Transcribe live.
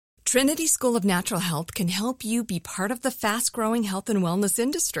Trinity School of Natural Health can help you be part of the fast-growing health and wellness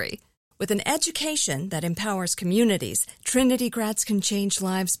industry. With an education that empowers communities, Trinity grads can change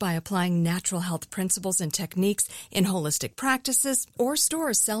lives by applying natural health principles and techniques in holistic practices or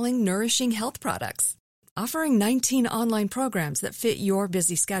stores selling nourishing health products. Offering 19 online programs that fit your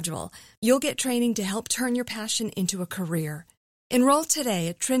busy schedule, you'll get training to help turn your passion into a career. Enroll today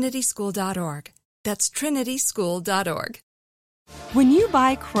at trinityschool.org. That's trinityschool.org. When you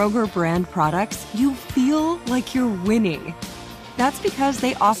buy Kroger brand products, you feel like you're winning. That's because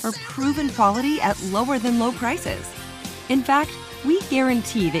they offer proven quality at lower than low prices. In fact, we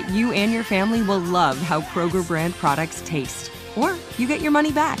guarantee that you and your family will love how Kroger brand products taste, or you get your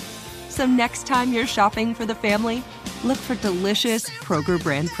money back. So next time you're shopping for the family, look for delicious Kroger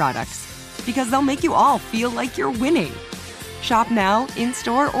brand products, because they'll make you all feel like you're winning. Shop now,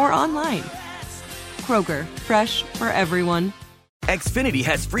 in-store, or online. Kroger, fresh for everyone. Xfinity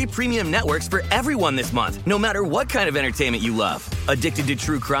has free premium networks for everyone this month, no matter what kind of entertainment you love. Addicted to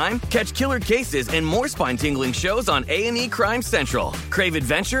true crime? Catch killer cases and more spine-tingling shows on A&E Crime Central. Crave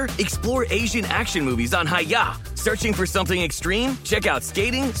adventure? Explore Asian action movies on Hi-YAH. Searching for something extreme? Check out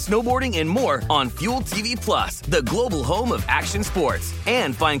skating, snowboarding, and more on Fuel TV Plus, the global home of action sports.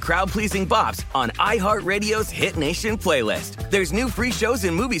 And find crowd-pleasing bops on iHeartRadio's Hit Nation playlist. There's new free shows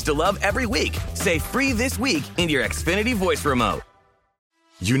and movies to love every week. Say free this week in your Xfinity voice remote.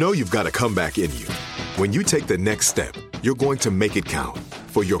 You know you've got a comeback in you. When you take the next step, you're going to make it count.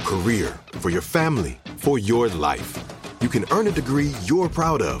 For your career, for your family, for your life. You can earn a degree you're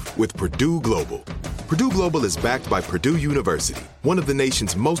proud of with Purdue Global. Purdue Global is backed by Purdue University, one of the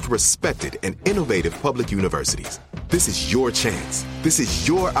nation's most respected and innovative public universities. This is your chance. This is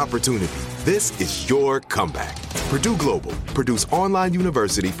your opportunity. This is your comeback. Purdue Global, Purdue's online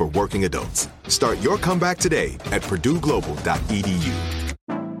university for working adults. Start your comeback today at purdueglobal.edu.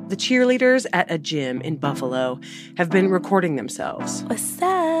 The cheerleaders at a gym in Buffalo have been recording themselves. What's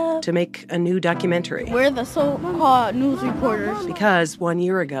up? To make a new documentary. We're the so-called news reporters. Because 1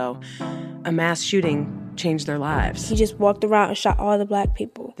 year ago, a mass shooting changed their lives. He just walked around and shot all the black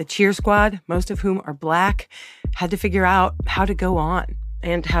people. The cheer squad, most of whom are black, had to figure out how to go on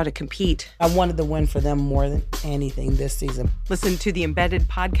and how to compete. I wanted to win for them more than anything this season. Listen to the Embedded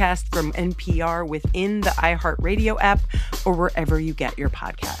podcast from NPR within the iHeartRadio app or wherever you get your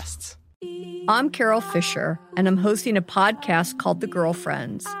podcasts. I'm Carol Fisher, and I'm hosting a podcast called The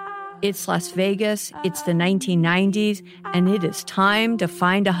Girlfriends. It's Las Vegas, it's the 1990s, and it is time to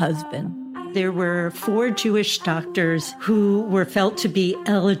find a husband. There were 4 Jewish doctors who were felt to be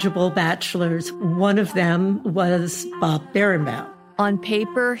eligible bachelors. One of them was Bob Berenbaum. On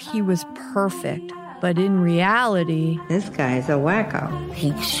paper, he was perfect, but in reality... This guy's a wacko.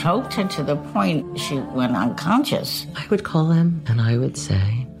 He choked her to the point she went unconscious. I would call him and I would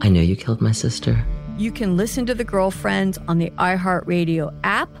say, I know you killed my sister. You can listen to The Girlfriends on the iHeartRadio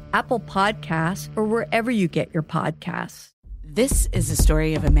app, Apple Podcasts, or wherever you get your podcasts. This is the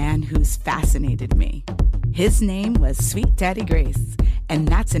story of a man who's fascinated me. His name was Sweet Daddy Grace, and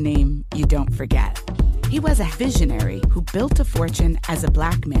that's a name you don't forget. He was a visionary who built a fortune as a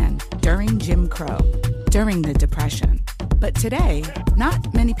black man during Jim Crow, during the Depression. But today,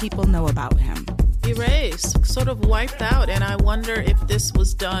 not many people know about him. Erased, sort of wiped out, and I wonder if this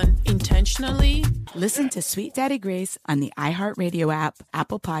was done intentionally. Listen to Sweet Daddy Grace on the iHeartRadio app,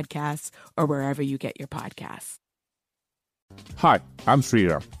 Apple Podcasts, or wherever you get your podcasts. Hi, I'm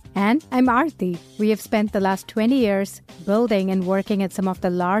Sriram. And I'm Aarti. We have spent the last 20 years building and working at some of the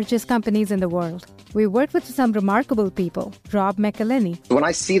largest companies in the world. We worked with some remarkable people. Rob McElhenney. When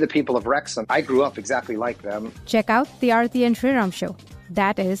I see the people of Wrexham, I grew up exactly like them. Check out the Aarti and Sriram Show.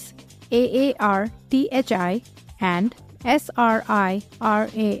 That is AARTHI and SRIRAM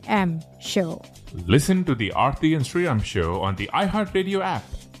Show. Listen to the Aarti and Sriram Show on the iHeartRadio app,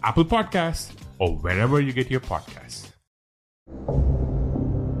 Apple Podcasts, or wherever you get your podcasts.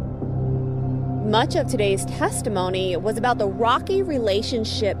 Much of today's testimony was about the rocky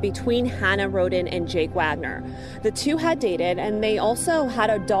relationship between Hannah Roden and Jake Wagner. The two had dated, and they also had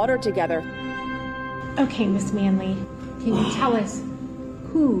a daughter together. Okay, Miss Manley, can you tell us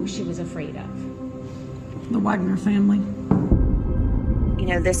who she was afraid of? The Wagner family. You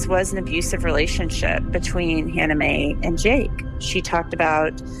know, this was an abusive relationship between Hannah Mae and Jake. She talked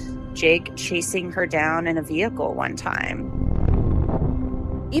about Jake chasing her down in a vehicle one time.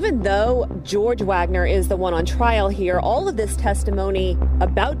 Even though George Wagner is the one on trial here, all of this testimony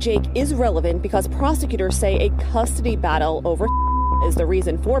about Jake is relevant because prosecutors say a custody battle over is the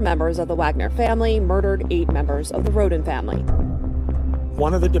reason 4 members of the Wagner family murdered 8 members of the Roden family.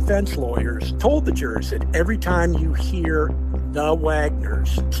 One of the defense lawyers told the jurors that every time you hear the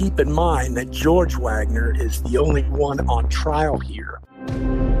Wagners. Keep in mind that George Wagner is the only one on trial here.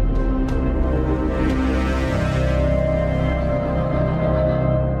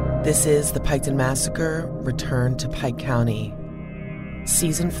 This is The Piketon Massacre, Return to Pike County.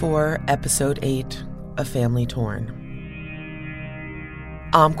 Season 4, Episode 8, A Family Torn.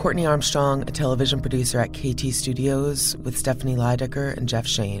 I'm Courtney Armstrong, a television producer at KT Studios with Stephanie Leidecker and Jeff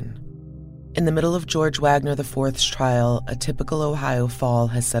Shane. In the middle of George Wagner IV's trial, a typical Ohio fall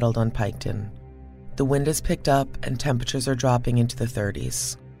has settled on Piketon. The wind has picked up and temperatures are dropping into the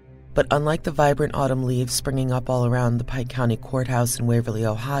 30s. But unlike the vibrant autumn leaves springing up all around the Pike County Courthouse in Waverly,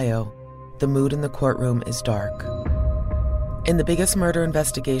 Ohio, the mood in the courtroom is dark. In the biggest murder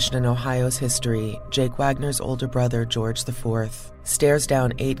investigation in Ohio's history, Jake Wagner's older brother, George IV, stares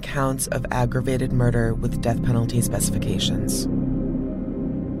down 8 counts of aggravated murder with death penalty specifications.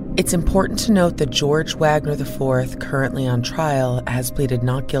 It's important to note that George Wagner IV, currently on trial, has pleaded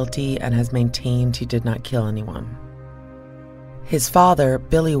not guilty and has maintained he did not kill anyone. His father,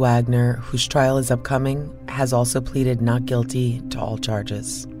 Billy Wagner, whose trial is upcoming, has also pleaded not guilty to all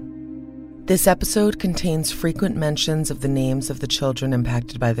charges. This episode contains frequent mentions of the names of the children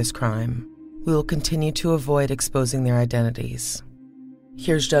impacted by this crime. We will continue to avoid exposing their identities.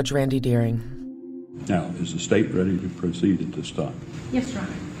 Here's Judge Randy Deering. Now, is the state ready to proceed at this time? Yes, Your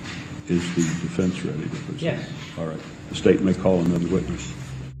Honor. Is the defense ready to proceed? Yes. All right. The state may call another witness.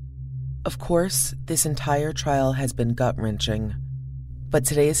 Of course, this entire trial has been gut-wrenching, but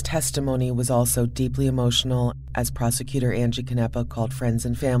today's testimony was also deeply emotional as prosecutor Angie Canepa called friends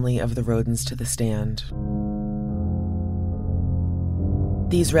and family of the Rodens to the stand.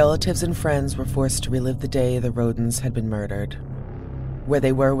 These relatives and friends were forced to relive the day the Rodens had been murdered, where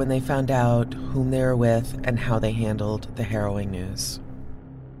they were when they found out, whom they were with, and how they handled the harrowing news.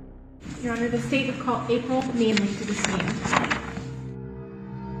 Your Honor, the state would call April Manley to the stand.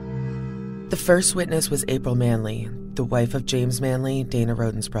 The first witness was April Manley, the wife of James Manley, Dana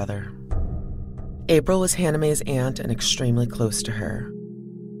Roden's brother. April was Hannah Mae's aunt and extremely close to her.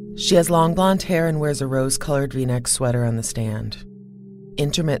 She has long blonde hair and wears a rose-colored V-neck sweater on the stand.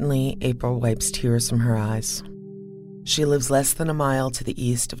 Intermittently, April wipes tears from her eyes. She lives less than a mile to the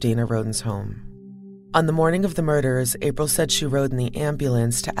east of Dana Roden's home. On the morning of the murders, April said she rode in the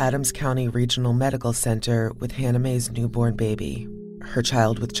ambulance to Adams County Regional Medical Center with Hannah Mae's newborn baby, her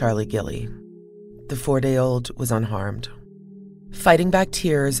child with Charlie Gilley. The 4-day-old was unharmed. Fighting back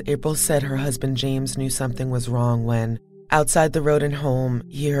tears, April said her husband James knew something was wrong when, outside the Roden home,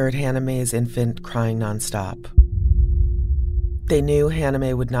 he heard Hannah Mae's infant crying nonstop. They knew Hannah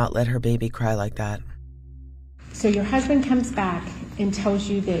Mae would not let her baby cry like that. So your husband comes back and tells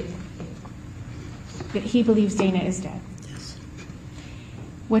you that he believes Dana is dead. Yes.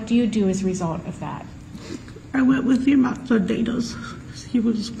 What do you do as a result of that? I went with him after Dana's. He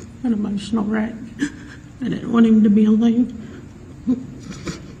was an emotional wreck. I didn't want him to be alone.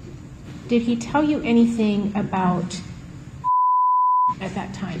 Did he tell you anything about at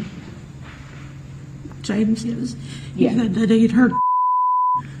that time? James, yes. Yeah. He said that he'd heard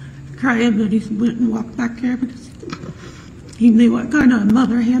crying, but he went and walked back there because he knew what kind of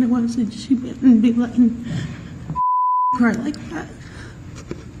mother Hannah was, and she wouldn't be letting cry like that.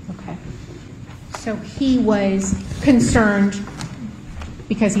 Okay. So he was concerned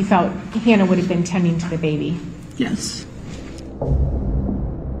because he felt Hannah would have been tending to the baby. Yes.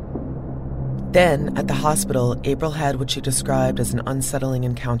 Then, at the hospital, April had what she described as an unsettling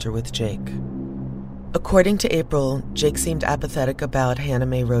encounter with Jake. According to April, Jake seemed apathetic about Hannah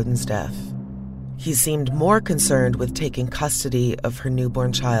Mae Roden's death. He seemed more concerned with taking custody of her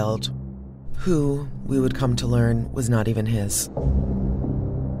newborn child, who, we would come to learn, was not even his.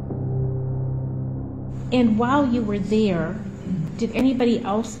 And while you were there, did anybody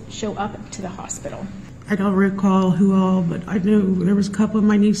else show up to the hospital? I don't recall who all, but I knew there was a couple of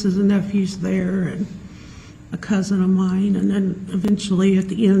my nieces and nephews there and a cousin of mine, and then eventually at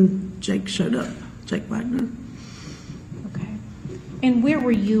the end, Jake showed up, Jake Wagner. Okay. And where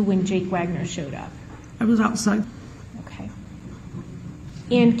were you when Jake Wagner showed up? I was outside. Okay.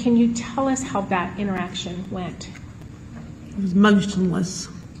 And can you tell us how that interaction went? It was motionless.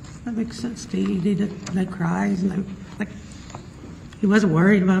 That makes sense to you. He didn't no cries, no, like, he wasn't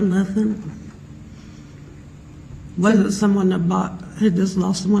worried about nothing. Wasn't someone that had just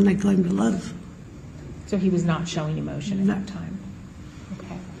lost someone they claimed to love. So he was not showing emotion at that time?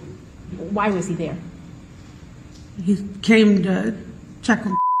 Okay. Why was he there? He came to check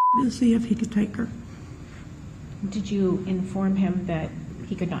on to see if he could take her. Did you inform him that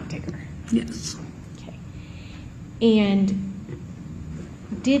he could not take her? Yes. Okay. And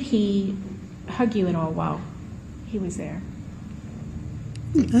did he hug you at all while he was there?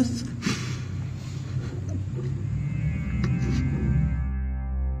 Yes.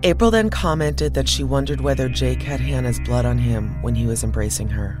 April then commented that she wondered whether Jake had Hannah's blood on him when he was embracing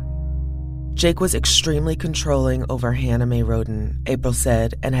her. Jake was extremely controlling over Hannah Mae Roden, April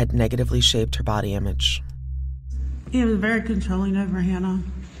said, and had negatively shaped her body image. He was very controlling over Hannah.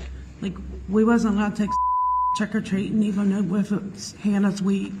 Like, we wasn't allowed to take trick-or-treating even if it was Hannah's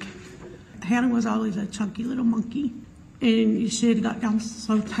week. Hannah was always a chunky little monkey. And she had got down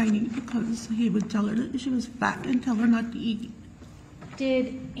so tiny because he would tell her that she was fat and tell her not to eat.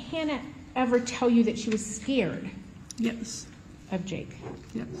 Did Hannah ever tell you that she was scared? Yes. Of Jake?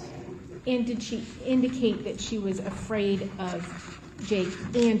 Yes. And did she indicate that she was afraid of Jake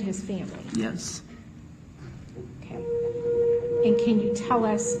and his family? Yes. Okay. And can you tell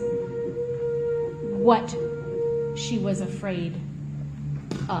us what she was afraid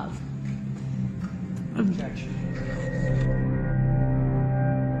of? Objection.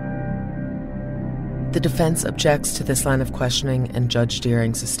 The defense objects to this line of questioning, and Judge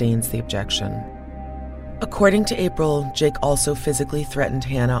Deering sustains the objection. According to April, Jake also physically threatened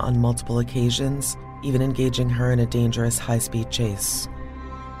Hannah on multiple occasions, even engaging her in a dangerous high-speed chase.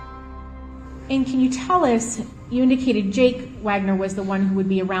 And can you tell us, you indicated Jake Wagner was the one who would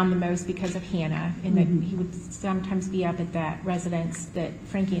be around the most because of Hannah, and that he would sometimes be up at that residence that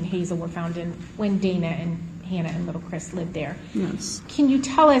Frankie and Hazel were found in when Dana and Hannah and little Chris lived there. Yes. Can you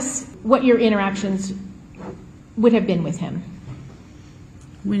tell us what your interactions would have been with him?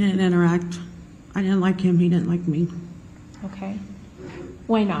 We didn't interact. I didn't like him, he didn't like me. Okay.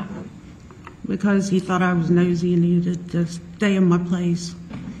 Why not? Because he thought I was nosy and needed to stay in my place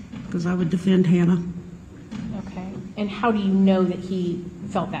because I would defend Hannah. Okay. And how do you know that he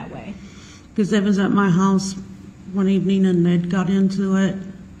felt that way? Because they was at my house one evening and they'd got into it.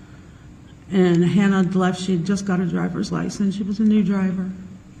 And Hannah left. She had just got a driver's license. She was a new driver.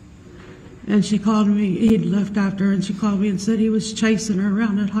 And she called me. He'd left after her, and she called me and said he was chasing her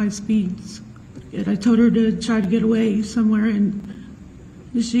around at high speeds. And I told her to try to get away somewhere, and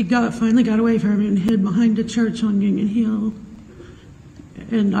she finally got away from him and hid behind a church on Union Hill.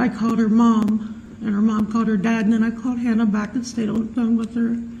 And I called her mom, and her mom called her dad, and then I called Hannah back and stayed on the phone with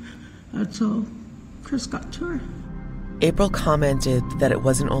her until Chris got to her. April commented that it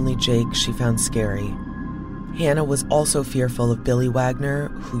wasn't only Jake she found scary. Hannah was also fearful of Billy Wagner,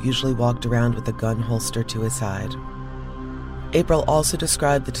 who usually walked around with a gun holstered to his side. April also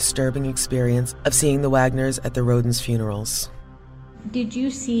described the disturbing experience of seeing the Wagners at the Rodens' funerals. Did you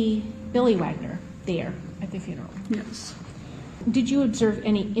see Billy Wagner there at the funeral? Yes. Did you observe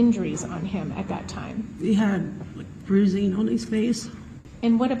any injuries on him at that time? He had bruising on his face.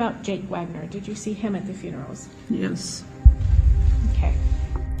 And what about Jake Wagner? Did you see him at the funerals? Yes. Okay.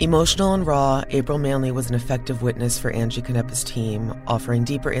 Emotional and raw, April Manley was an effective witness for Angie Canepa's team, offering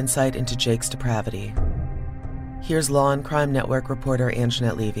deeper insight into Jake's depravity. Here's Law and Crime Network reporter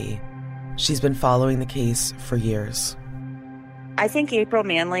Anjanette Levy. She's been following the case for years. I think April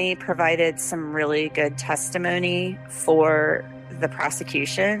Manley provided some really good testimony for the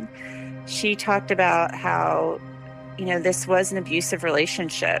prosecution. She talked about how, this was an abusive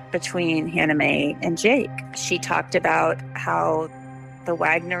relationship between Hannah Mae and Jake. She talked about how the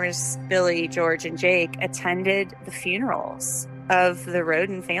Wagners, Billy, George, and Jake attended the funerals of the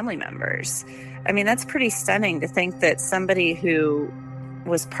Roden family members. I mean, that's pretty stunning to think that somebody who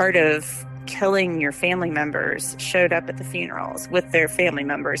was part of killing your family members showed up at the funerals with their family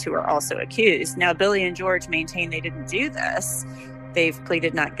members who were also accused. Now, Billy and George maintain they didn't do this. They've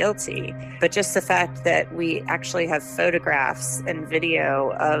pleaded not guilty. But just the fact that we actually have photographs and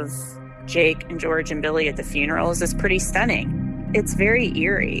video of Jake and George and Billy at the funerals is pretty stunning. It's very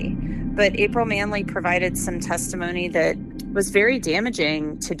eerie. But April Manley provided some testimony that was very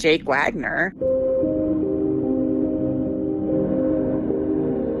damaging to Jake Wagner.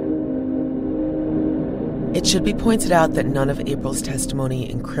 It should be pointed out that none of April's testimony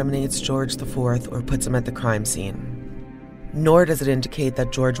incriminates George IV or puts him at the crime scene. Nor does it indicate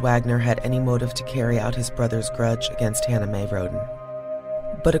that George Wagner had any motive to carry out his brother's grudge against Hannah Mae Roden.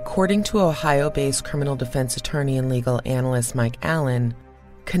 But according to Ohio-based criminal defense attorney and legal analyst Mike Allen,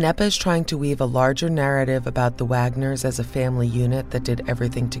 Canepa is trying to weave a larger narrative about the Wagners as a family unit that did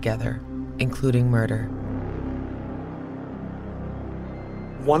everything together, including murder.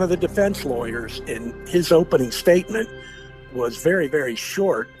 One of the defense lawyers, in his opening statement, was very, very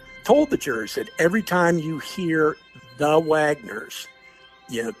short, told the jurors that every time you hear the Wagners,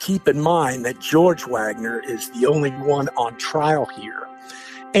 keep in mind that George Wagner is the only one on trial here.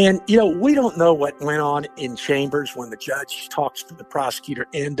 And, we don't know what went on in chambers when the judge talks to the prosecutor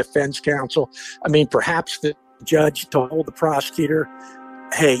and defense counsel. I mean, perhaps the judge told the prosecutor,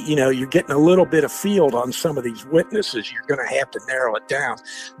 hey, you're getting a little bit of field on some of these witnesses. You're going to have to narrow it down.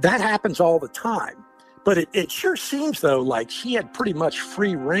 That happens all the time. But it sure seems, though, like she had pretty much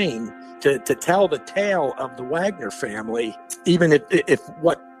free reign to tell the tale of the Wagner family, even if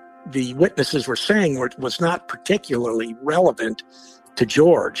what the witnesses were saying was not particularly relevant to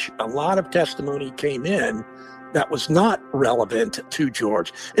George. A lot of testimony came in that was not relevant to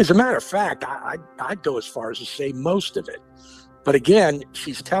George. As a matter of fact, I'd go as far as to say most of it. But again,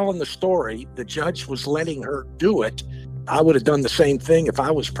 she's telling the story. The judge was letting her do it. I would have done the same thing if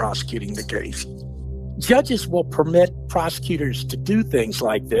I was prosecuting the case. Judges will permit prosecutors to do things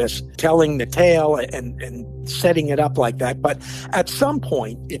like this, telling the tale and setting it up like that. But at some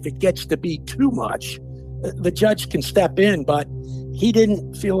point, if it gets to be too much, the judge can step in. But he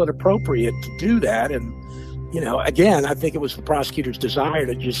didn't feel it appropriate to do that. And, again, I think it was the prosecutor's desire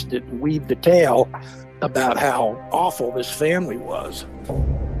to just weave the tale about how awful this family was.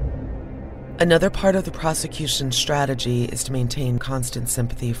 Another part of the prosecution's strategy is to maintain constant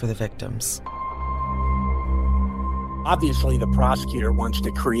sympathy for the victims. Obviously, the prosecutor wants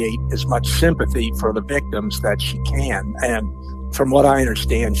to create as much sympathy for the victims that she can. And from what I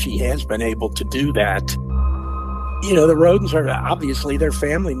understand, she has been able to do that. The Rodens are obviously, their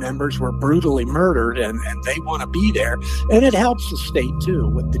family members were brutally murdered and they want to be there. And it helps the state, too,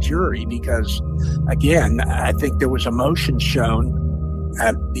 with the jury, because, again, I think there was emotion shown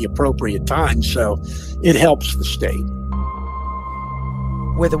at the appropriate time. So it helps the state.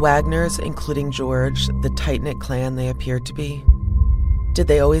 Were the Wagners, including George, the tight-knit clan they appeared to be? Did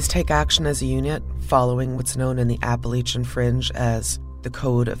they always take action as a unit, following what's known in the Appalachian Fringe as the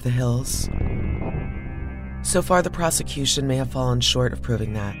Code of the Hills? So far, the prosecution may have fallen short of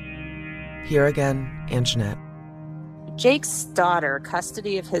proving that. Here again, Anjanette. Jake's daughter,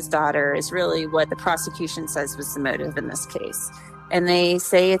 custody of his daughter, is really what the prosecution says was the motive in this case. And they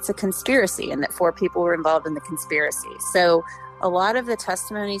say it's a conspiracy and that 4 people were involved in the conspiracy. So a lot of the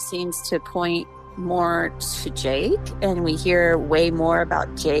testimony seems to point more to Jake, and we hear way more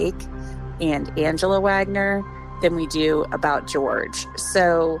about Jake and Angela Wagner than we do about George.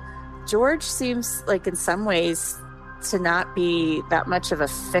 So George seems like in some ways to not be that much of a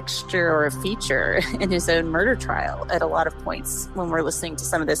fixture or a feature in his own murder trial at a lot of points when we're listening to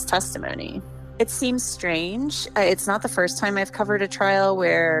some of this testimony. It seems strange. It's not the first time I've covered a trial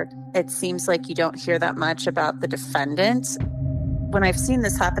where it seems like you don't hear that much about the defendant. When I've seen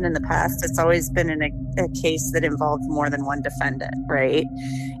this happen in the past, it's always been in a case that involved more than one defendant, right?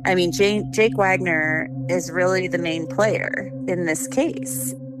 I mean, Jake Wagner is really the main player in this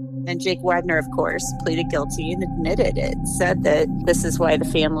case. And Jake Wagner, of course, pleaded guilty and admitted it, said that this is why the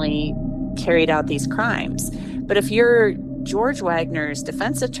family carried out these crimes. But if you're George Wagner's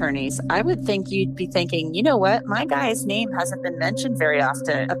defense attorneys, I would think you'd be thinking, you know what, my guy's name hasn't been mentioned very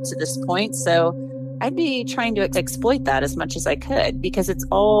often up to this point, so I'd be trying to exploit that as much as I could, because it's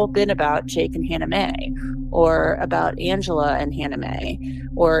all been about Jake and Hannah Mae, or about Angela and Hannah Mae,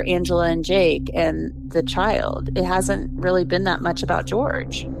 or Angela and Jake and the child. It hasn't really been that much about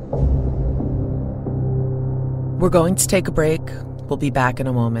George. We're going to take a break. We'll be back in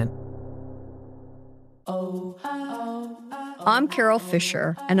a moment. I'm Carol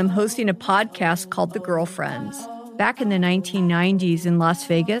Fisher, and I'm hosting a podcast called The Girlfriends. Back in the 1990s in Las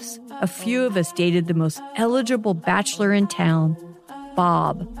Vegas, a few of us dated the most eligible bachelor in town,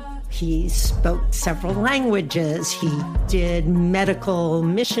 Bob. He spoke several languages. He did medical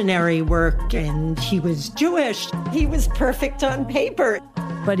missionary work, and he was Jewish. He was perfect on paper.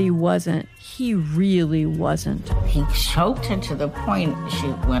 But he wasn't. He really wasn't. He choked her to the point she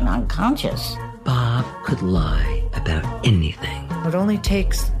went unconscious. Bob could lie about anything. It only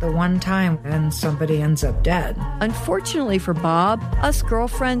takes the one time and somebody ends up dead. Unfortunately for Bob, us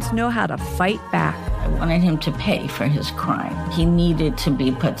girlfriends know how to fight back. I wanted him to pay for his crime. He needed to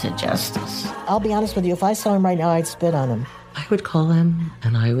be put to justice. I'll be honest with you, if I saw him right now, I'd spit on him. I would call him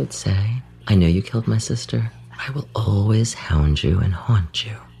and I would say, I know you killed my sister. I will always hound you and haunt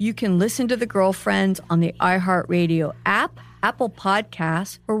you. You can listen to The Girlfriends on the iHeartRadio app, Apple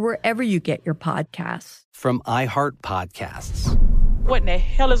Podcasts, or wherever you get your podcasts. From iHeart Podcasts. What in the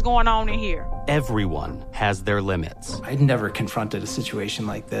hell is going on in here? Everyone has their limits. I'd never confronted a situation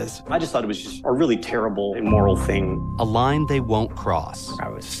like this. I just thought it was just a really terrible, immoral thing. A line they won't cross. I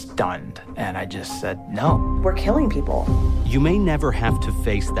was stunned, and I just said, no. We're killing people. You may never have to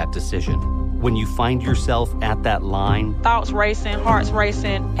face that decision. When you find yourself at that line, thoughts racing, hearts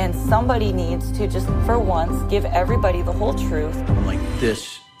racing, and somebody needs to just, for once, give everybody the whole truth. I'm like,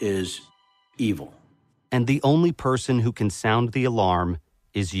 this is evil. And the only person who can sound the alarm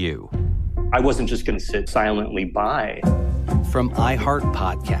is you. I wasn't just going to sit silently by. from iHeart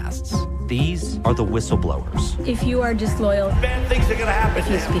Podcasts. These are the whistleblowers. If you are disloyal, bad things are going to happen. If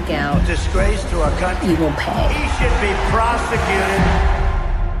you speak out, a disgrace to our country. You will pay. He should be prosecuted.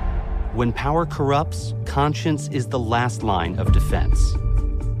 When power corrupts, conscience is the last line of defense.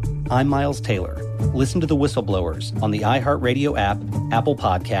 I'm Miles Taylor. Listen to The Whistleblowers on the iHeartRadio app, Apple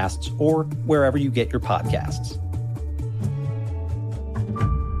Podcasts, or wherever you get your podcasts.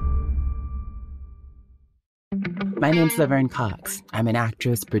 My name's Laverne Cox. I'm an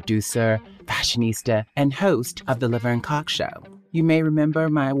actress, producer, fashionista, and host of The Laverne Cox Show. You may remember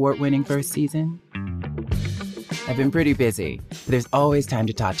my award-winning first season. I've been pretty busy, but there's always time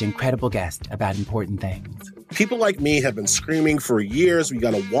to talk to incredible guests about important things. People like me have been screaming for years, we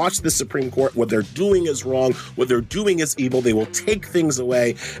got to watch the Supreme Court. What they're doing is wrong. What they're doing is evil. They will take things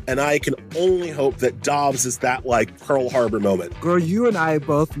away. And I can only hope that Dobbs is that, Pearl Harbor moment. Girl, you and I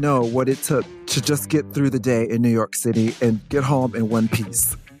both know what it took to just get through the day in New York City and get home in one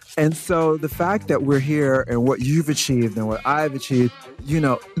piece. And so the fact that we're here and what you've achieved and what I've achieved,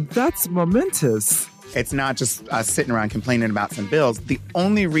 that's momentous. It's not just us sitting around complaining about some bills. The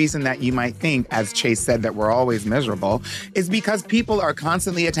only reason that you might think, as Chase said, that we're always miserable is because people are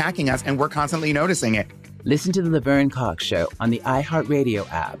constantly attacking us and we're constantly noticing it. Listen to The Laverne Cox Show on the iHeartRadio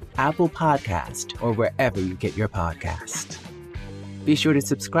app, Apple Podcast, or wherever you get your podcast. Be sure to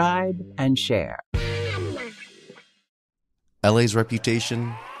subscribe and share. LA's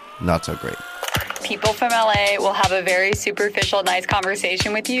reputation, not so great. People from LA will have a very superficial, nice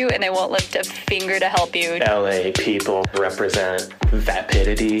conversation with you, and they won't lift a finger to help you. LA people represent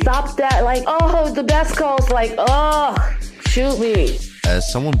vapidity. Stop that, the best calls, shoot me.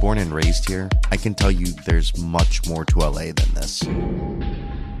 As someone born and raised here, I can tell you there's much more to LA than this.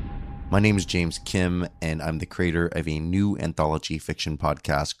 My name is James Kim, and I'm the creator of a new anthology fiction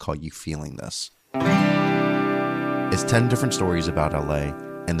podcast called You Feeling This. It's 10 different stories about LA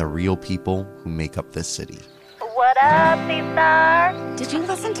and the real people who make up this city. What up, C-Star? Did you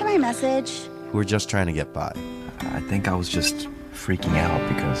listen to my message? Who are just trying to get by. I think I was just freaking out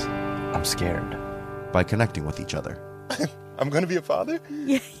because I'm scared. By connecting with each other. I'm going to be a father?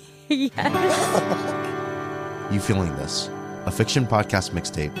 Yes. You Feeling This, a fiction podcast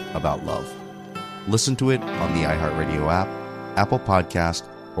mixtape about love. Listen to it on the iHeartRadio app, Apple Podcast,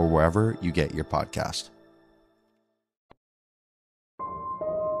 or wherever you get your podcast.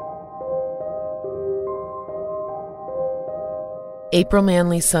 April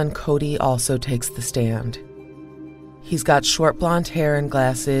Manley's son Cody also takes the stand. He's got short blonde hair and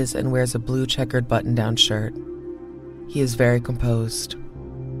glasses and wears a blue checkered button-down shirt. He is very composed.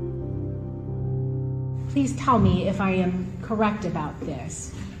 Please tell me if I am correct about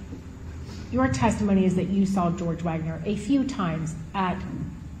this. Your testimony is that you saw George Wagner a few times at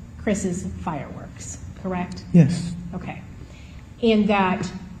Chris's fireworks, correct? Yes. Okay. And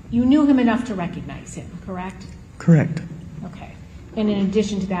that you knew him enough to recognize him, correct? Correct. Okay. And in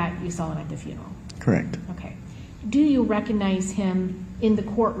addition to that, you saw him at the funeral? Correct. Okay. Do you recognize him in the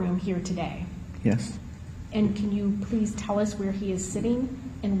courtroom here today? Yes. And can you please tell us where he is sitting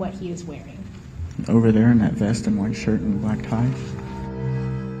and what he is wearing? Over there in that vest and white shirt and black tie.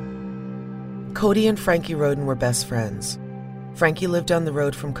 Cody and Frankie Roden were best friends. Frankie lived down the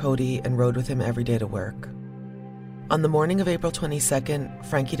road from Cody and rode with him every day to work. On the morning of April 22nd,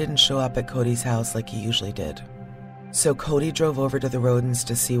 Frankie didn't show up at Cody's house like he usually did. So Cody drove over to the Rodens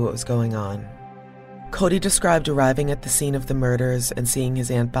to see what was going on. Cody described arriving at the scene of the murders and seeing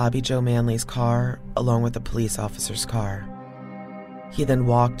his Aunt Bobby Jo Manley's car along with a police officer's car. He then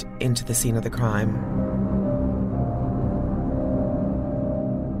walked into the scene of the crime.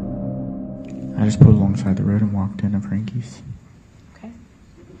 I just pulled alongside the road and walked into Frankie's. Okay.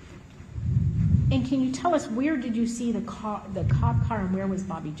 And can you tell us, where did you see the cop car, and where was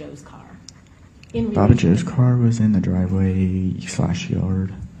Bobby Jo's car? Bobby Jo's car was in the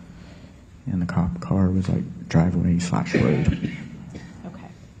driveway/yard, and the cop car was driveway/road. Okay.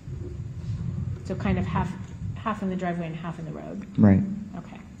 So kind of half in the driveway and half in the road? Right.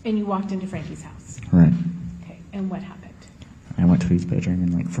 Okay. And you walked into Frankie's house? Right. Okay. And what happened? I went to his bedroom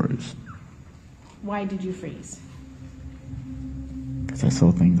and froze. Why did you freeze? Because I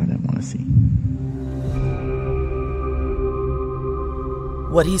saw things I didn't want to see.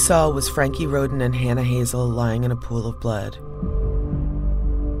 What he saw was Frankie Roden and Hannah Hazel lying in a pool of blood.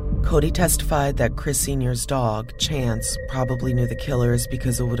 Cody testified that Chris Sr.'s dog, Chance, probably knew the killers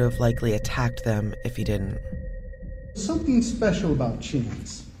because it would have likely attacked them if he didn't. Something special about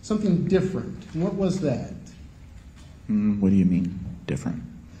Chance. Something different. What was that? What do you mean, different?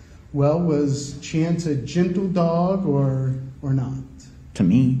 Well, was Chance a gentle dog or not? To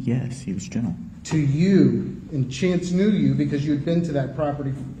me, yes, he was gentle. to you, and Chance knew you because you had been to that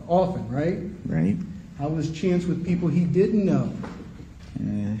property often, right? Right. How was Chance with people he didn't know?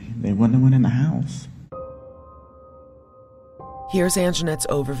 They wouldn't have went in the house. Here's Anjanette's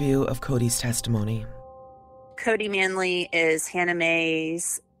overview of Cody's testimony. Cody Manley is Hannah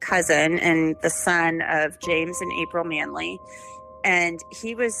Mae's cousin and the son of James and April Manley. And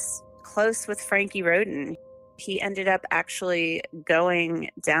he was close with Frankie Roden. He ended up actually going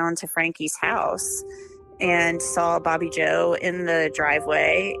down to Frankie's house and saw Bobby Joe in the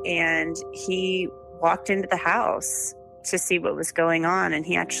driveway, and he walked into the house to see what was going on, and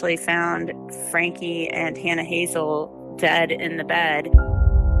he actually found Frankie and Hannah Hazel dead in the bed.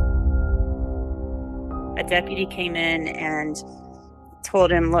 A deputy came in and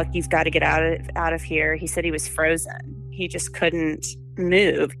told him, look, you've got to get out of here. He said he was frozen. He just couldn't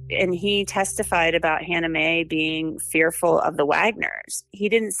move. And he testified about Hannah Mae being fearful of the Wagners. He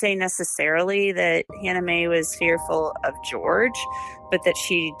didn't say necessarily that Hannah Mae was fearful of George, but that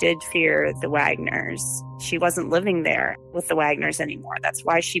she did fear the Wagners. She wasn't living there with the Wagners anymore. That's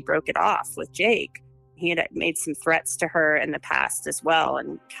why she broke it off with Jake. He had made some threats to her in the past as well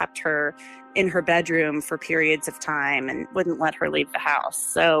and kept her in her bedroom for periods of time and wouldn't let her leave the house.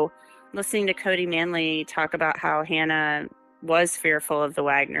 So listening to Cody Manley talk about how Hannah was fearful of the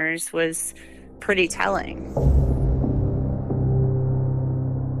Wagners was pretty telling.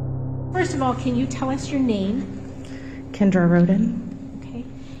 First of all, can you tell us your name? Kendra Roden. Okay.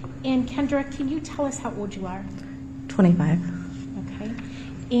 And Kendra, can you tell us how old you are? 25. Okay.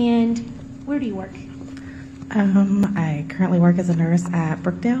 And where do you work? I currently work as a nurse at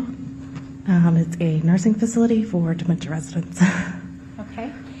Brookdale. It's a nursing facility for dementia residents. Okay.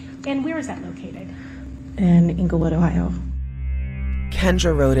 And where is that located? In Englewood, Ohio.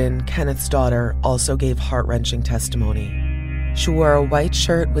 Kendra Roden, Kenneth's daughter, also gave heart-wrenching testimony. She wore a white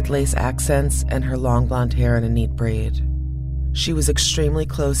shirt with lace accents and her long blonde hair in a neat braid. She was extremely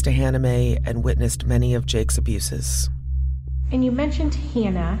close to Hannah Mae and witnessed many of Jake's abuses. And you mentioned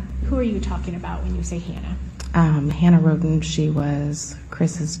Hannah. Who are you talking about when you say Hannah? Hannah Roden, she was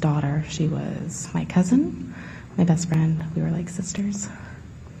Chris's daughter. She was my cousin, my best friend. We were like sisters.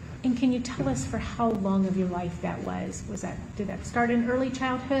 And can you tell us for how long of your life that was? Did that start in early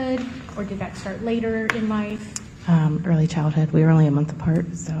childhood, or did that start later in life? Early childhood. We were only a month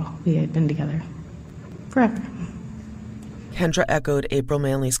apart, so we had been together forever. Kendra echoed April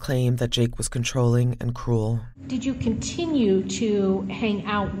Manley's claim that Jake was controlling and cruel. Did you continue to hang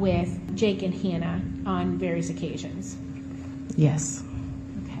out with Jake and Hannah on various occasions? Yes.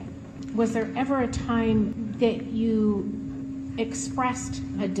 Okay. Was there ever a time that you expressed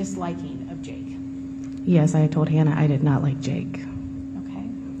a disliking of Jake? Yes, I told Hannah I did not like Jake. Okay.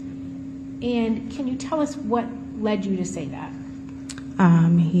 And can you tell us what led you to say that?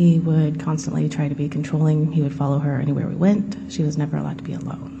 He would constantly try to be controlling. He would follow her anywhere we went. She was never allowed to be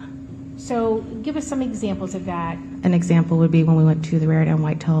alone. So give us some examples of that. An example would be when we went to the Raritan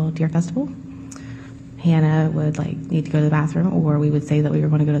Whitetail Deer Festival. Hannah would need to go to the bathroom, or we would say that we were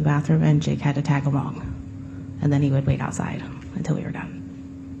going to go to the bathroom and Jake had to tag along. And then he would wait outside until we were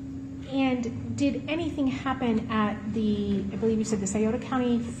done. And did anything happen at I believe you said the Scioto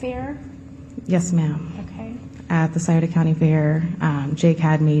County Fair? Yes, ma'am. Okay. At the Scioto County Fair, Jake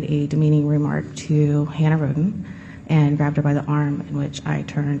had made a demeaning remark to Hannah Roden and grabbed her by the arm, in which I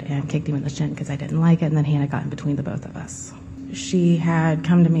turned and kicked him in the shin because I didn't like it, and then Hannah got in between the both of us. She had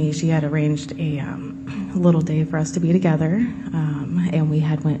come to me, she had arranged a little day for us to be together, and we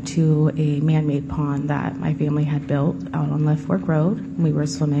had went to a man-made pond that my family had built out on Left Fork Road. We were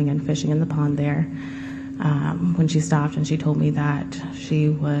swimming and fishing in the pond there. When she stopped and she told me that she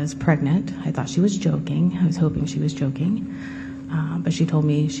was pregnant, I thought she was joking. I was hoping she was joking. But she told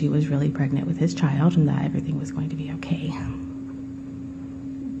me she was really pregnant with his child and that everything was going to be okay.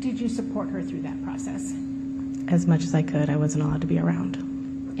 Did you support her through that process? As much as I could. I wasn't allowed to be around.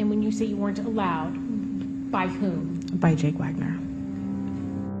 And when you say you weren't allowed, by whom? By Jake Wagner.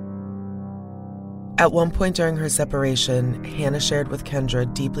 At one point during her separation, Hannah shared with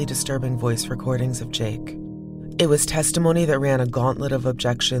Kendra deeply disturbing voice recordings of Jake. It was testimony that ran a gauntlet of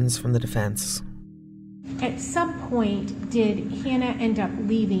objections from the defense. At some point, did Hannah end up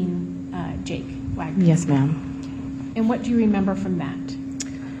leaving Jake Wagner? Yes, ma'am. And what do you remember from that?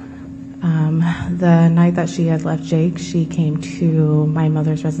 The night that she had left Jake, she came to my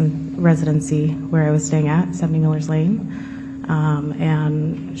mother's residency where I was staying at, 70 Millers Lane,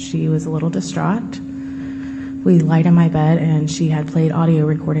 and she was a little distraught. We lied in my bed, and she had played audio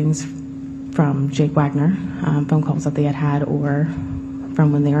recordings from Jake Wagner, phone calls that they had or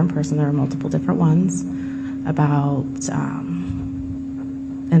from when they were in person. There were multiple different ones about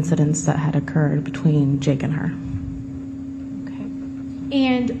incidents that had occurred between Jake and her. Okay.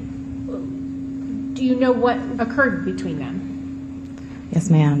 And do you know what occurred between them? Yes,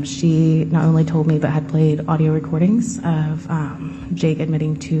 ma'am. She not only told me, but had played audio recordings of Jake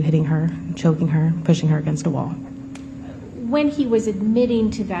admitting to hitting her, choking her, pushing her against a wall. When he was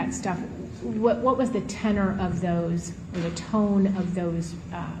admitting to that stuff, what was the tenor of those, or the tone of those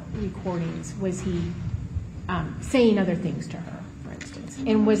recordings? Was he saying other things to her, for instance?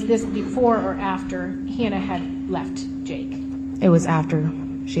 And was this before or after Hannah had left Jake? It was after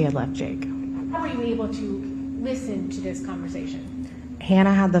she had left Jake. How were you able to listen to this conversation?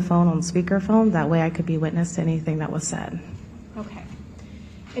 Hannah had the phone on speakerphone. That way I could be witness to anything that was said. Okay.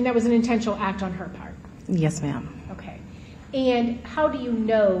 And that was an intentional act on her part? Yes, ma'am. Okay. And how do you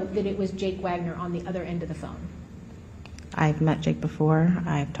know that it was Jake Wagner on the other end of the phone? I've met Jake before.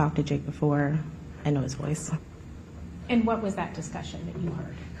 I've talked to Jake before. I know his voice. And what was that discussion that you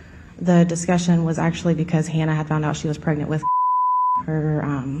heard? The discussion was actually because Hannah had found out she was pregnant with her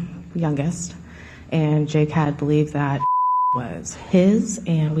youngest, and Jake had believed that was his,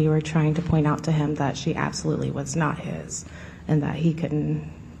 and we were trying to point out to him that she absolutely was not his and that he couldn't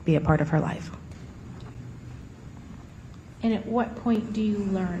be a part of her life. And at what point do you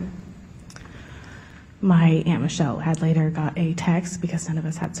learn? My Aunt Michelle had later got a text because none of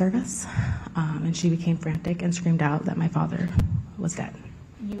us had service, and she became frantic and screamed out that my father was dead.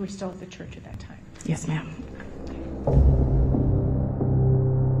 You were still at the church at that time? Yes, ma'am.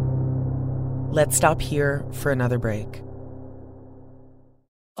 Let's stop here for another break.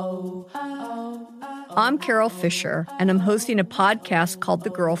 I'm Carol Fisher, and I'm hosting a podcast called The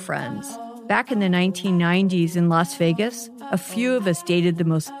Girlfriends. Back in the 1990s in Las Vegas, a few of us dated the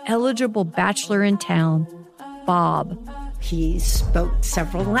most eligible bachelor in town, Bob. He spoke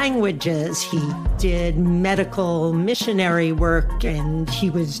several languages. He did medical missionary work, and he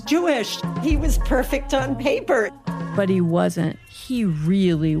was Jewish. He was perfect on paper. But he wasn't. He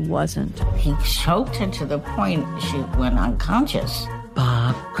really wasn't. He choked her to the point she went unconscious.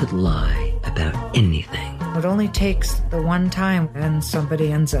 Bob could lie about anything. It only takes the one time and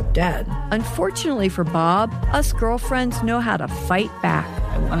somebody ends up dead. Unfortunately for Bob, us girlfriends know how to fight back.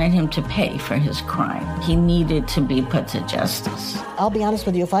 I wanted him to pay for his crime. He needed to be put to justice. I'll be honest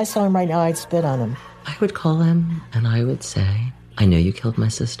with you, if I saw him right now, I'd spit on him. I would call him and I would say, I know you killed my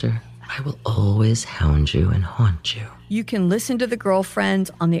sister. I will always hound you and haunt you. You can listen to The Girlfriends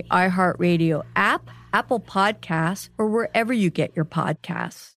on the iHeartRadio app, Apple Podcasts, or wherever you get your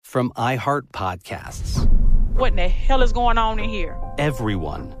podcasts. From iHeart Podcasts. What in the hell is going on in here?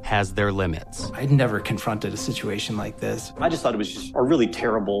 Everyone has their limits. I'd never confronted a situation like this. I just thought it was just a really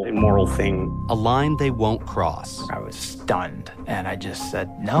terrible, immoral thing. A line they won't cross. I was stunned, and I just said,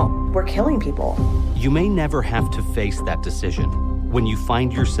 no. We're killing people. You may never have to face that decision. When you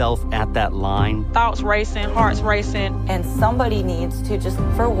find yourself at that line, thoughts racing, hearts racing. And somebody needs to just,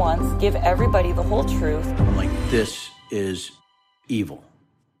 for once, give everybody the whole truth. I'm like, this is evil.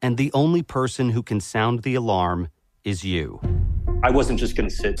 And the only person who can sound the alarm is you. I wasn't just going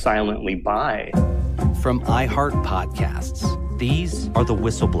to sit silently by. From iHeart Podcasts, these are the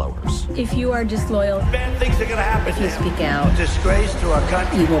whistleblowers. If you are disloyal, bad things are going to happen. If you speak out, a disgrace to our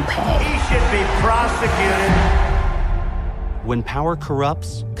country. You will pay. He should be prosecuted. When power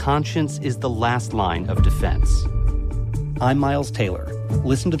corrupts, conscience is the last line of defense. I'm Miles Taylor.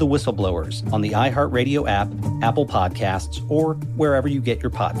 Listen to The Whistleblowers on the iHeartRadio app, Apple Podcasts, or wherever you get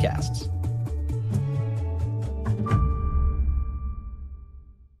your podcasts.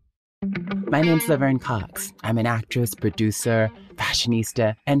 My name's Laverne Cox. I'm an actress, producer,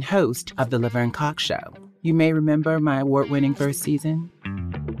 fashionista, and host of The Laverne Cox Show. You may remember my award-winning first season.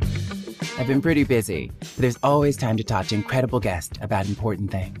 I've been pretty busy, but there's always time to talk to incredible guests about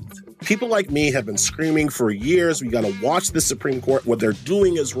important things. People like me have been screaming for years, we got to watch the Supreme Court. What they're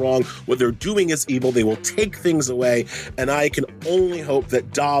doing is wrong. What they're doing is evil. They will take things away. And I can only hope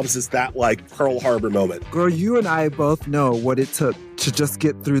that Dobbs is that, like, Pearl Harbor moment. Girl, you and I both know what it took to just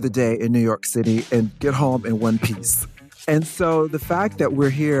get through the day in New York City and get home in one piece. And so the fact that we're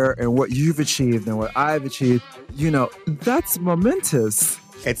here and what you've achieved and what I've achieved, that's momentous.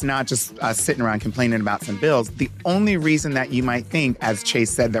 It's not just us sitting around complaining about some bills. The only reason that you might think, as Chase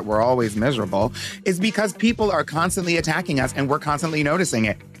said, that we're always miserable is because people are constantly attacking us and we're constantly noticing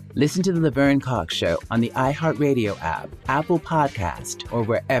it. Listen to The Laverne Cox Show on the iHeartRadio app, Apple Podcast, or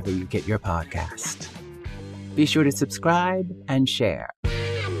wherever you get your podcast. Be sure to subscribe and share.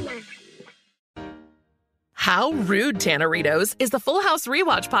 How rude, Tanneritos, is the Full House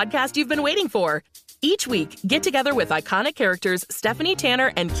Rewatch podcast you've been waiting for. Each week, get together with iconic characters Stephanie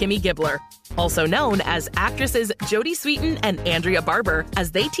Tanner and Kimmy Gibbler, also known as actresses Jodie Sweetin and Andrea Barber, as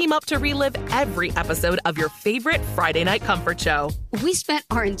they team up to relive every episode of your favorite Friday night comfort show. We spent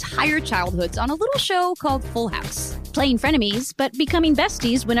our entire childhoods on a little show called Full House, playing frenemies, but becoming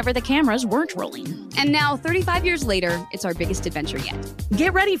besties whenever the cameras weren't rolling. And now, 35 years later, it's our biggest adventure yet.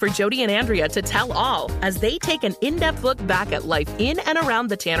 Get ready for Jodie and Andrea to tell all as they take an in-depth look back at life in and around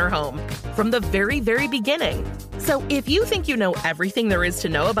the Tanner home from the very beginning. So if you think you know everything there is to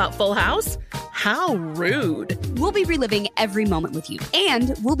know about Full House, how rude. We'll be reliving every moment with you,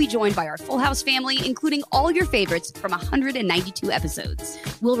 and we'll be joined by our Full House family, including all your favorites from 192 episodes.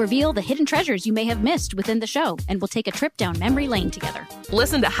 We'll reveal the hidden treasures you may have missed within the show, and we'll take a trip down memory lane together.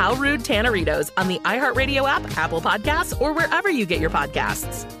 Listen to How Rude Tanneritos on the iHeartRadio app, Apple Podcasts, or wherever you get your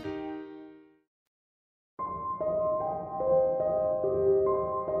podcasts.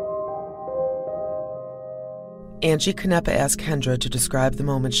 Angie Canepa asked Kendra to describe the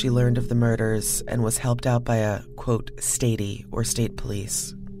moment she learned of the murders and was helped out by a, quote, statey or state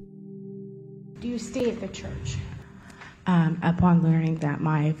police. Do you stay at the church? Upon learning that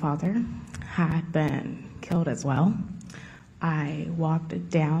my father had been killed as well, I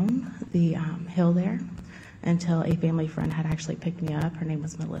walked down the hill there until a family friend had actually picked me up. Her name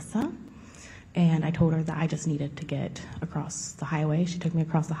was Melissa. And I told her that I just needed to get across the highway. She took me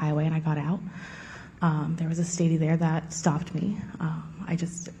across the highway and I got out. There was a statey there that stopped me.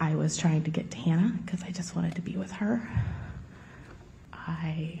 I was trying to get to Hannah because I just wanted to be with her.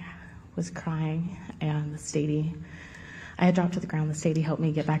 I was crying, and the statey, I had dropped to the ground. The statey helped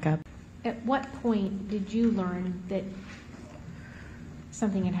me get back up. At what point did you learn that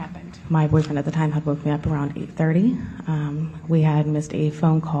something had happened? My boyfriend at the time had woke me up around 8:30. We had missed a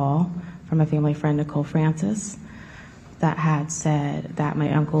phone call from a family friend, Nicole Francis, that had said that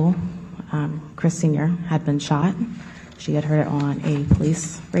my uncle, Chris Sr., had been shot. She had heard it on a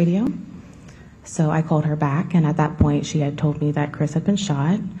police radio. So I called her back, and at that point she had told me that Chris had been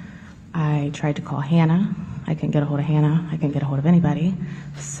shot. I tried to call Hannah. I couldn't get a hold of Hannah. I couldn't get a hold of anybody.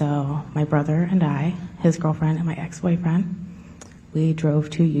 So my brother and I, his girlfriend and my ex-boyfriend, we drove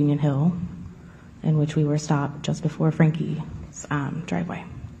to Union Hill, in which we were stopped just before Frankie's driveway.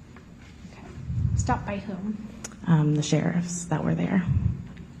 Okay. Stopped by whom? The sheriffs that were there.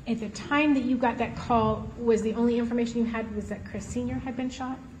 At the time that you got that call, was the only information you had was that Chris Sr. had been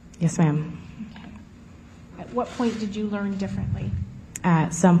shot? Yes, ma'am. Okay. At what point did you learn differently?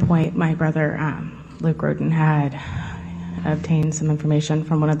 At some point, my brother, Luke Roden, had obtained some information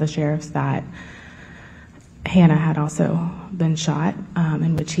from one of the sheriffs that Hannah had also been shot,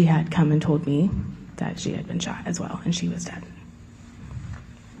 in which he had come and told me that she had been shot as well, and she was dead.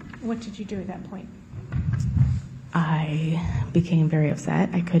 What did you do at that point? I became very upset.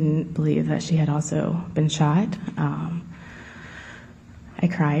 I couldn't believe that she had also been shot. I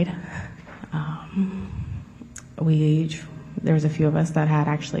cried. There was a few of us that had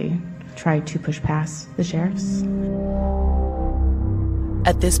actually tried to push past the sheriffs.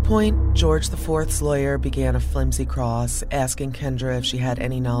 At this point, George IV's lawyer began a flimsy cross, asking Kendra if she had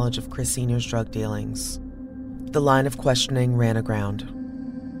any knowledge of Chris Sr.'s drug dealings. The line of questioning ran aground.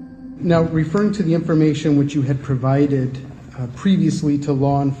 Now, referring to the information which you had provided previously to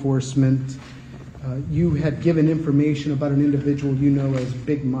law enforcement, you had given information about an individual you know as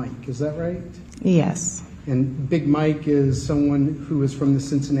Big Mike. Is that right? Yes. And Big Mike is someone who is from the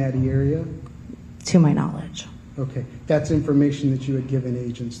Cincinnati area? To my knowledge. Okay. That's information that you had given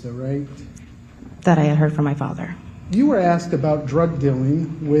agents, though, right? That I had heard from my father. You were asked about drug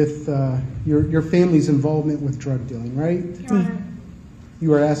dealing with your family's involvement with drug dealing, right? Your Honor. You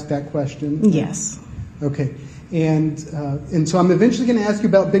were asked that question? Yes. Okay. And so I'm eventually going to ask you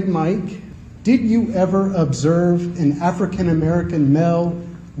about Big Mike. Did you ever observe an African-American male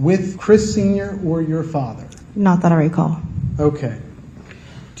with Chris Sr. or your father? Not that I recall. Okay.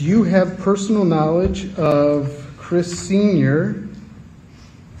 Do you have personal knowledge of Chris Sr.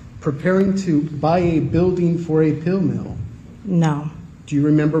 preparing to buy a building for a pill mill? No. Do you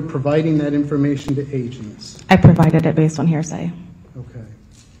remember providing that information to agents? I provided it based on hearsay. Okay.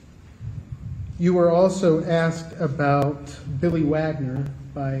 You were also asked about Billy Wagner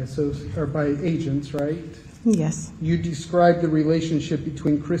by agents, right? Yes. You described the relationship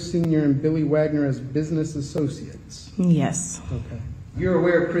between Chris Sr. and Billy Wagner as business associates. Yes. Okay. You're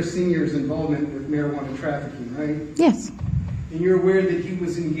aware of Chris Sr.'s involvement with marijuana trafficking, right? Yes. And you're aware that he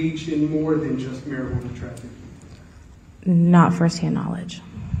was engaged in more than just marijuana trafficking? Not firsthand knowledge.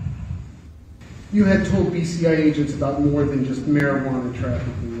 You had told BCI agents about more than just marijuana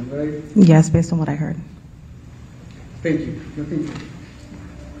trafficking, right? Yes, based on what I heard. Thank you. Nothing further.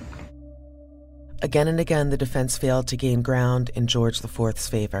 Again and again, the defense failed to gain ground in George IV's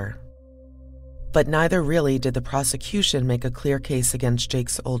favor. But neither really did the prosecution make a clear case against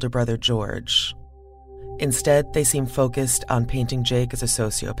Jake's older brother, George. Instead, they seemed focused on painting Jake as a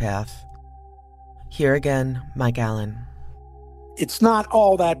sociopath. Here again, Mike Allen. It's not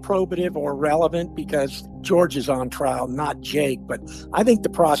all that probative or relevant because George is on trial, not Jake. But I think the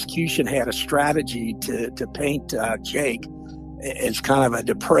prosecution had a strategy to paint Jake as kind of a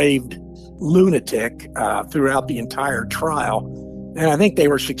depraved lunatic throughout the entire trial. And I think they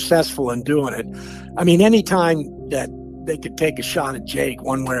were successful in doing it. I mean, anytime that they could take a shot at Jake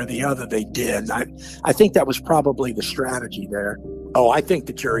one way or the other, they did. I think that was probably the strategy there. Oh, I think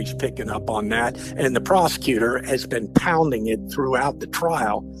the jury's picking up on that. And the prosecutor has been pounding it throughout the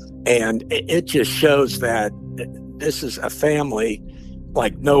trial. And it just shows that this is a family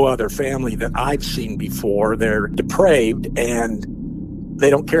like no other family that I've seen before. They're depraved and they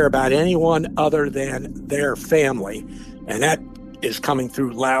don't care about anyone other than their family. And that is coming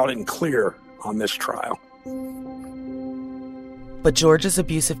through loud and clear on this trial. But George's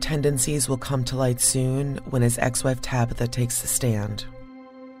abusive tendencies will come to light soon when his ex-wife Tabitha takes the stand.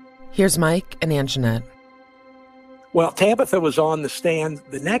 Here's Mike and Anjanette. Well, Tabitha was on the stand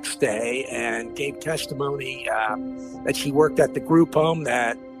the next day and gave testimony that she worked at the group home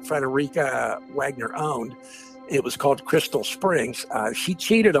that Frederica Wagner owned. It was called Crystal Springs. She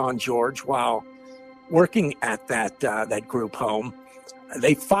cheated on George while working at that group home.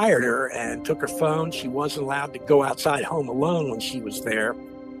 They fired her and took her phone. She wasn't allowed to go outside home alone when she was there.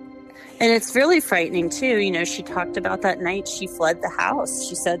 And it's really frightening, too. You know, she talked about that night she fled the house.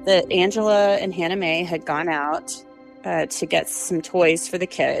 She said that Angela and Hannah Mae had gone out to get some toys for the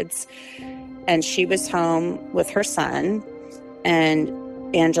kids. And she was home with her son.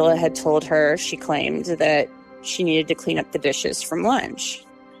 And Angela had told her, she claimed, that she needed to clean up the dishes from lunch.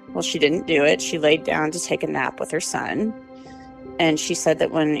 Well, she didn't do it. She laid down to take a nap with her son. And she said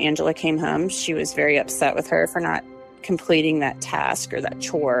that when Angela came home, she was very upset with her for not completing that task or that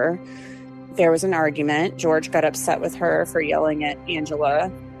chore. There was an argument. George got upset with her for yelling at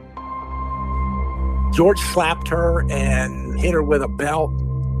Angela. George slapped her and hit her with a belt.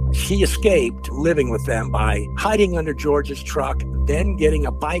 She escaped living with them by hiding under George's truck, then getting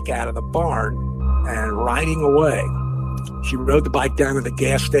a bike out of the barn and riding away. She rode the bike down to the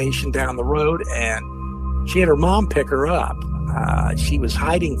gas station down the road, and she had her mom pick her up. She was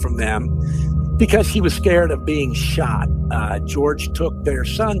hiding from them because she was scared of being shot. George took their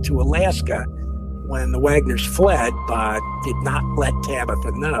son to Alaska when the Wagners fled, but did not let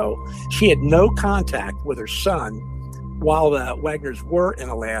Tabitha know. She had no contact with her son. While the Wagners were in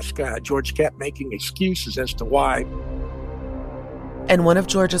Alaska, George kept making excuses as to why. And one of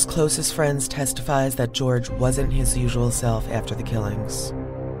George's closest friends testifies that George wasn't his usual self after the killings.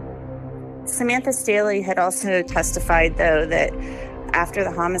 Samantha Staley had also testified, though, that after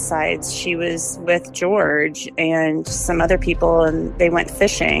the homicides, she was with George and some other people, and they went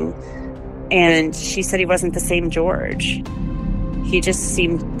fishing. And she said he wasn't the same George. He just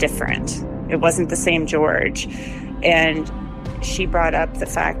seemed different. It wasn't the same George. And she brought up the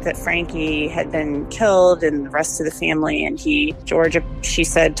fact that Frankie had been killed and the rest of the family, and George, she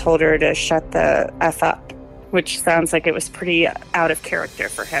said, told her to shut the F up, which sounds like it was pretty out of character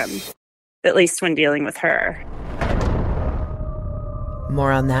for him, at least when dealing with her.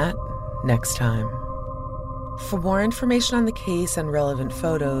 More on that next time. For more information on the case and relevant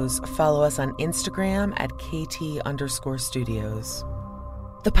photos, follow us on Instagram at KT_studios.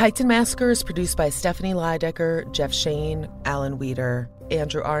 The Piketon Massacre is produced by Stephanie Lydecker, Jeff Shane, Alan Weeder,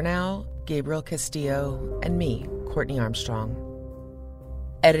 Andrew Arnau, Gabriel Castillo, and me, Courtney Armstrong.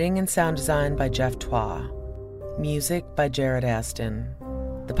 Editing and sound design by Jeff Twa. Music by Jared Aston.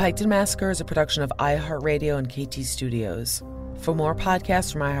 The Piketon Massacre is a production of iHeartRadio and KT Studios. For more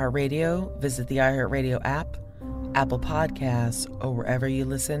podcasts from iHeartRadio, visit the iHeartRadio app, Apple Podcasts, or wherever you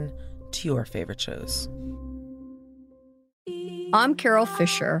listen to your favorite shows. I'm Carol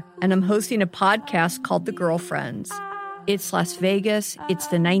Fisher, and I'm hosting a podcast called The Girlfriends. It's Las Vegas, it's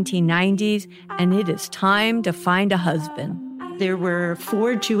the 1990s, and it is time to find a husband. There were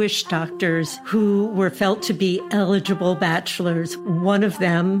 4 Jewish doctors who were felt to be eligible bachelors. One of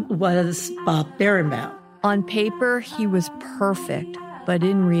them was Bob Berenbaum. On paper, he was perfect, but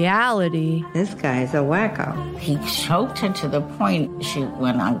in reality, this guy's a wacko. He choked her to the point she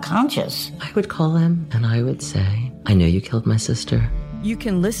went unconscious. I would call him and I would say, I know you killed my sister. You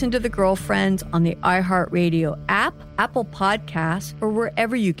can listen to The Girlfriends on the iHeartRadio app, Apple Podcasts, or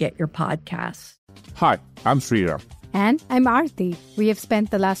wherever you get your podcasts. Hi, I'm Sridhar. And I'm Aarti. We have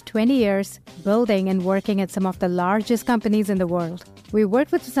spent the last 20 years building and working at some of the largest companies in the world. We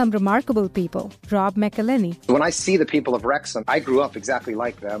worked with some remarkable people. Rob McElhenney. When I see the people of Wrexham, I grew up exactly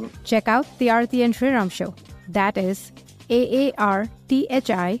like them. Check out The Aarti and Sriram Show. That is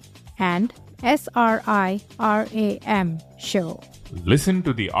AARTHI and SRIRAM Show. Listen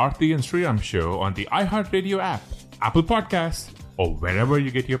to The Aarti and Sriram Show on the iHeartRadio app, Apple Podcasts, or wherever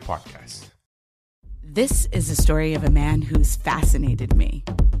you get your podcasts. This is the story of a man who's fascinated me.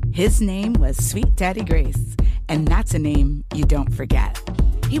 His name was Sweet Daddy Grace, and that's a name you don't forget.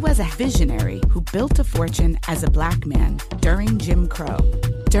 He was a visionary who built a fortune as a black man during Jim Crow,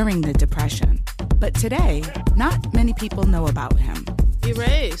 during the Depression. But today, not many people know about him.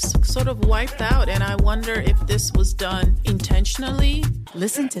 Erased, sort of wiped out, and I wonder if this was done intentionally.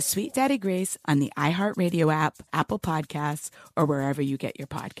 Listen to Sweet Daddy Grace on the iHeartRadio app, Apple Podcasts, or wherever you get your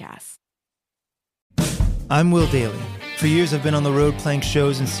podcasts. I'm Will Daly. For years, I've been on the road playing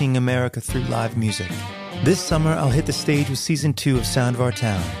shows and seeing America through live music. This summer, I'll hit the stage with Season 2 of Sound of Our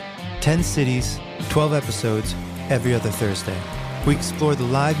Town. 10 cities, 12 episodes, every other Thursday. We explore the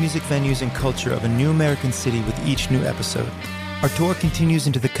live music venues and culture of a new American city with each new episode. Our tour continues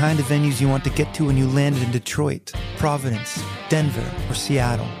into the kind of venues you want to get to when you landed in Detroit, Providence, Denver, or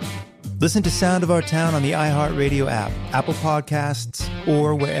Seattle. Listen to Sound of Our Town on the iHeartRadio app, Apple Podcasts,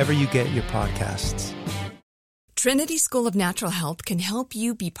 or wherever you get your podcasts. Trinity School of Natural Health can help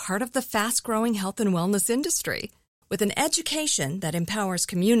you be part of the fast-growing health and wellness industry. With an education that empowers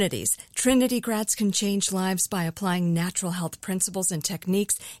communities, Trinity grads can change lives by applying natural health principles and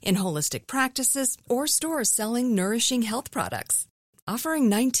techniques in holistic practices or stores selling nourishing health products. Offering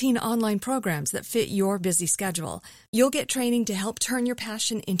 19 online programs that fit your busy schedule, you'll get training to help turn your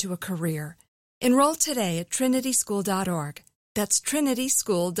passion into a career. Enroll today at trinityschool.org. That's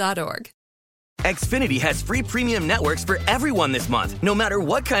trinityschool.org. Xfinity has free premium networks for everyone this month, no matter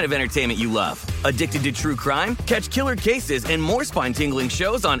what kind of entertainment you love. Addicted to true crime? Catch killer cases and more spine-tingling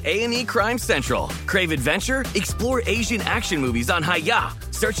shows on A&E Crime Central. Crave adventure? Explore Asian action movies on Hi-Ya.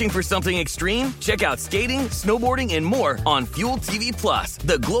 Searching for something extreme? Check out skating, snowboarding, and more on Fuel TV Plus,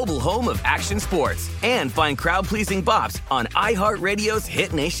 the global home of action sports. And find crowd-pleasing bops on iHeartRadio's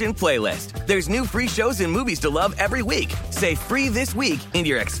Hit Nation playlist. There's new free shows and movies to love every week. Say free this week in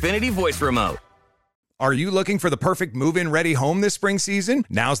your Xfinity voice remote. Are you looking for the perfect move-in ready home this spring season?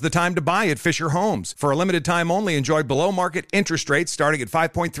 Now's the time to buy at Fisher Homes. For a limited time only, enjoy below-market interest rates starting at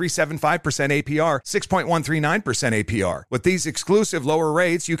 5.375% APR, 6.139% APR. With these exclusive lower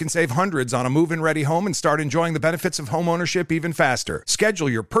rates, you can save hundreds on a move-in ready home and start enjoying the benefits of home ownership even faster. Schedule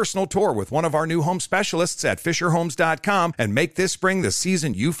your personal tour with one of our new home specialists at FisherHomes.com and make this spring the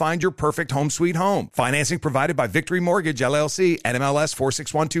season you find your perfect home sweet home. Financing provided by Victory Mortgage, LLC, NMLS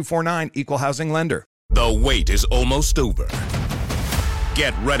 461249, Equal Housing Lender. The wait is almost over.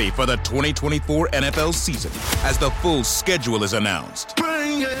 Get ready for the 2024 NFL season as the full schedule is announced.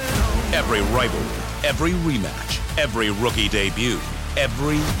 Every rivalry, every rematch, every rookie debut,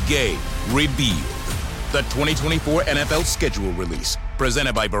 every game revealed. The 2024 NFL schedule release,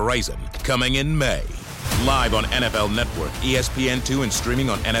 presented by Verizon, coming in May. Live on NFL Network, ESPN2, and streaming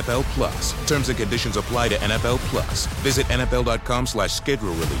on NFL Plus. Terms and conditions apply to NFL Plus. Visit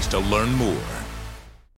NFL.com/schedule release to learn more.